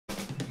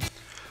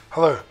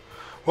Hello,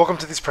 welcome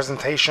to this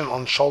presentation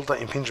on shoulder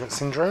impingement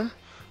syndrome.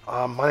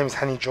 My name is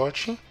Hani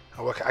Georgi.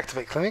 I work at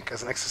Activate Clinic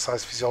as an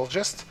exercise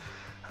physiologist,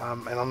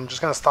 and I'm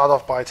just going to start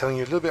off by telling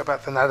you a little bit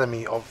about the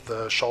anatomy of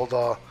the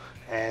shoulder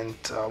and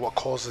what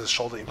causes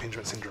shoulder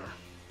impingement syndrome.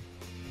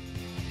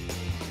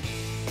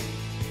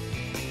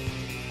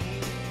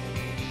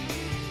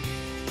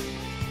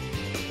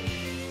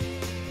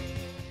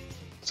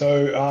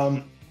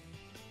 So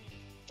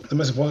the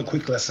most important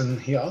quick lesson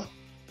here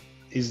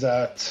is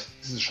that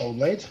this is a shoulder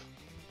blade,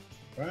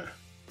 right?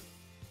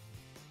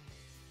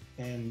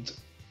 And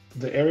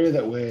the area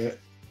that we're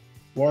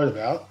worried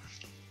about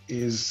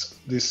is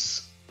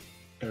this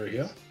area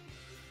here.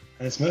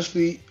 And it's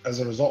mostly as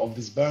a result of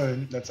this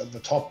bone that's at the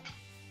top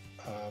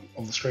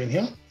of the screen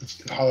here. It's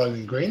highlighted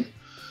in green,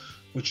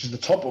 which is the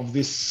top of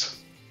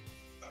this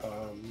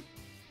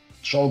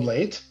shoulder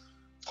blade.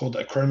 It's called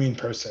the acromial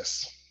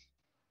process.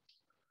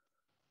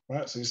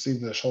 Right, so you see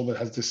the shoulder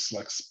has this,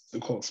 like, we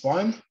call it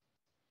spine,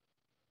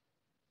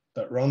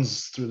 that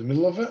runs through the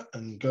middle of it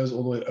and goes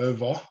all the way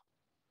over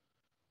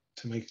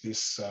to make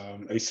this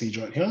AC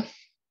joint here.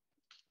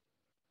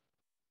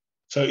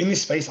 So in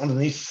this space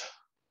underneath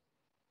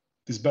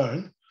this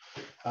bone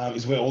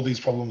is where all these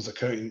problems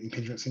occur in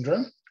impingement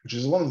syndrome, which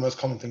is one of the most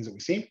common things that we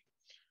see.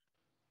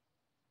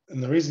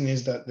 And the reason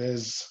is that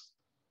there's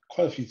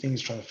quite a few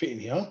things trying to fit in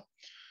here.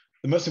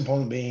 The most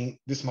important being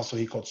this muscle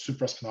here called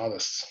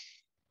supraspinatus.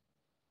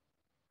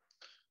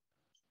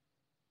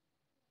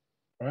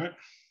 All right.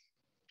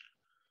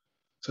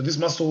 So this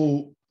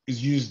muscle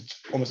is used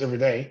almost every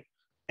day.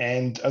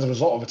 And as a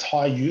result of its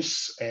high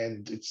use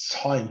and its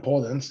high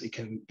importance, it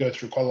can go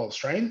through quite a lot of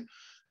strain.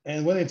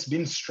 And when it's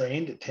been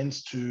strained, it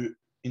tends to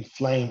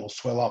inflame or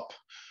swell up.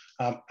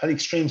 At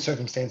extreme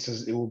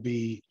circumstances, it will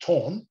be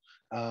torn,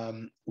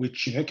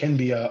 which can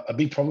be a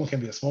big problem,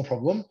 can be a small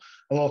problem.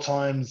 A lot of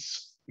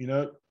times, a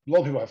lot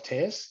of people have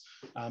tears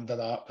that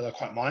are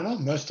quite minor.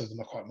 Most of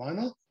them are quite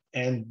minor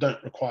and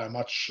don't require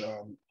much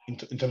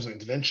in terms of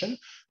intervention.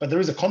 But there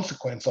is a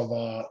consequence of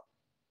a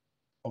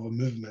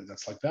movement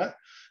that's like that,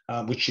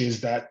 which is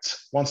that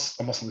once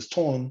a muscle is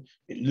torn,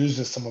 it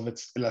loses some of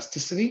its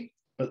elasticity,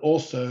 but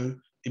also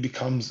it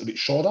becomes a bit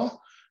shorter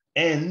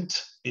and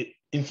it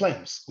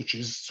inflames, which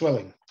is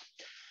swelling.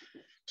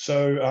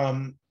 So,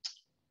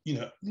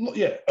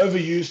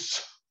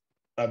 overuse,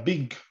 a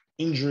big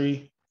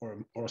injury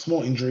or a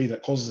small injury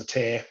that causes a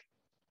tear,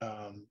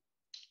 kind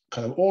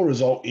of all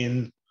result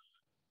in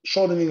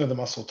shortening of the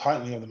muscle,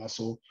 tightening of the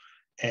muscle,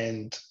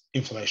 and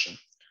inflammation.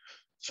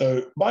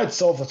 So by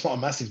itself, that's not a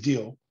massive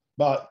deal,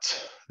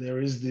 but there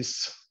is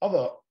this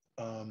other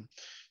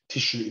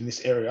tissue in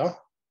this area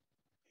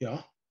here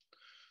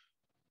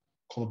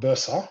called a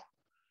bursa.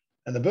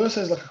 And the bursa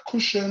is like a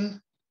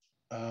cushion,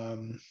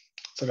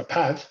 it's like a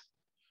pad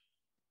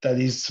that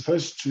is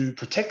supposed to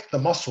protect the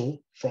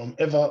muscle from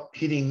ever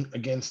hitting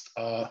against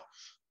a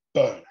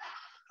bone,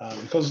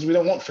 because we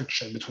don't want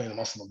friction between a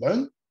muscle and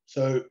bone.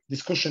 So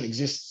this cushion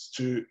exists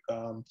to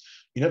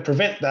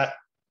prevent that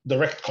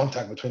direct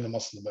contact between the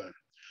muscle and the bone.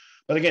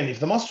 But again, if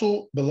the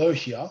muscle below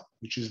here,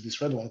 which is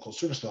this red one called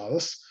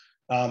supraspinatus,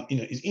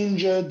 is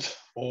injured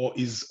or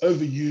is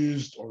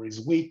overused or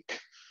is weak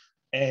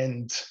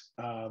and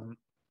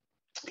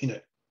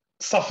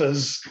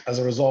suffers as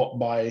a result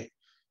by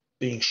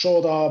being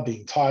shorter,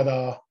 being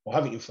tighter, or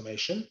having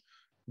inflammation,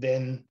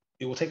 then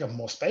it will take up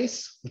more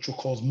space, which will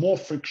cause more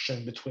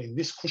friction between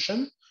this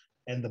cushion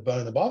and the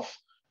bone above.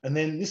 And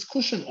then this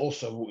cushion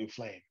also will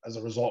inflame as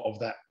a result of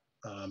that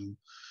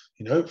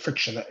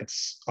friction that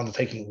it's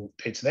undertaking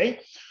day to day.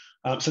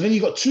 So then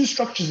you've got two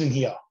structures in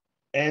here.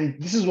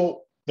 And this is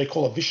what they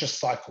call a vicious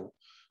cycle,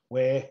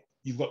 where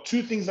you've got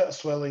two things that are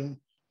swelling,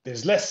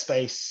 there's less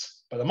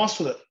space, but a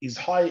muscle that is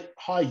high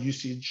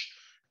usage,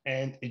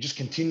 and it just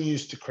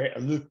continues to create a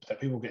loop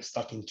that people get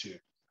stuck into.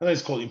 And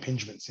that's called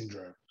impingement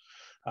syndrome.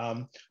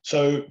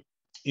 So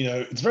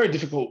it's very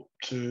difficult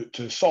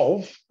to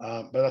solve,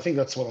 but I think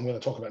that's what I'm going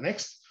to talk about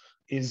next.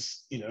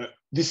 Is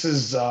this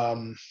is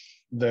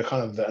the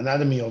kind of the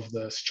anatomy of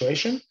the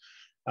situation,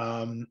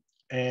 and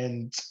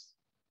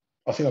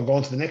I think I'll go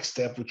on to the next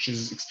step, which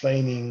is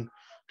explaining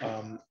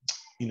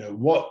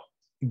what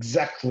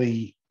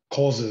exactly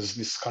causes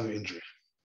this kind of injury.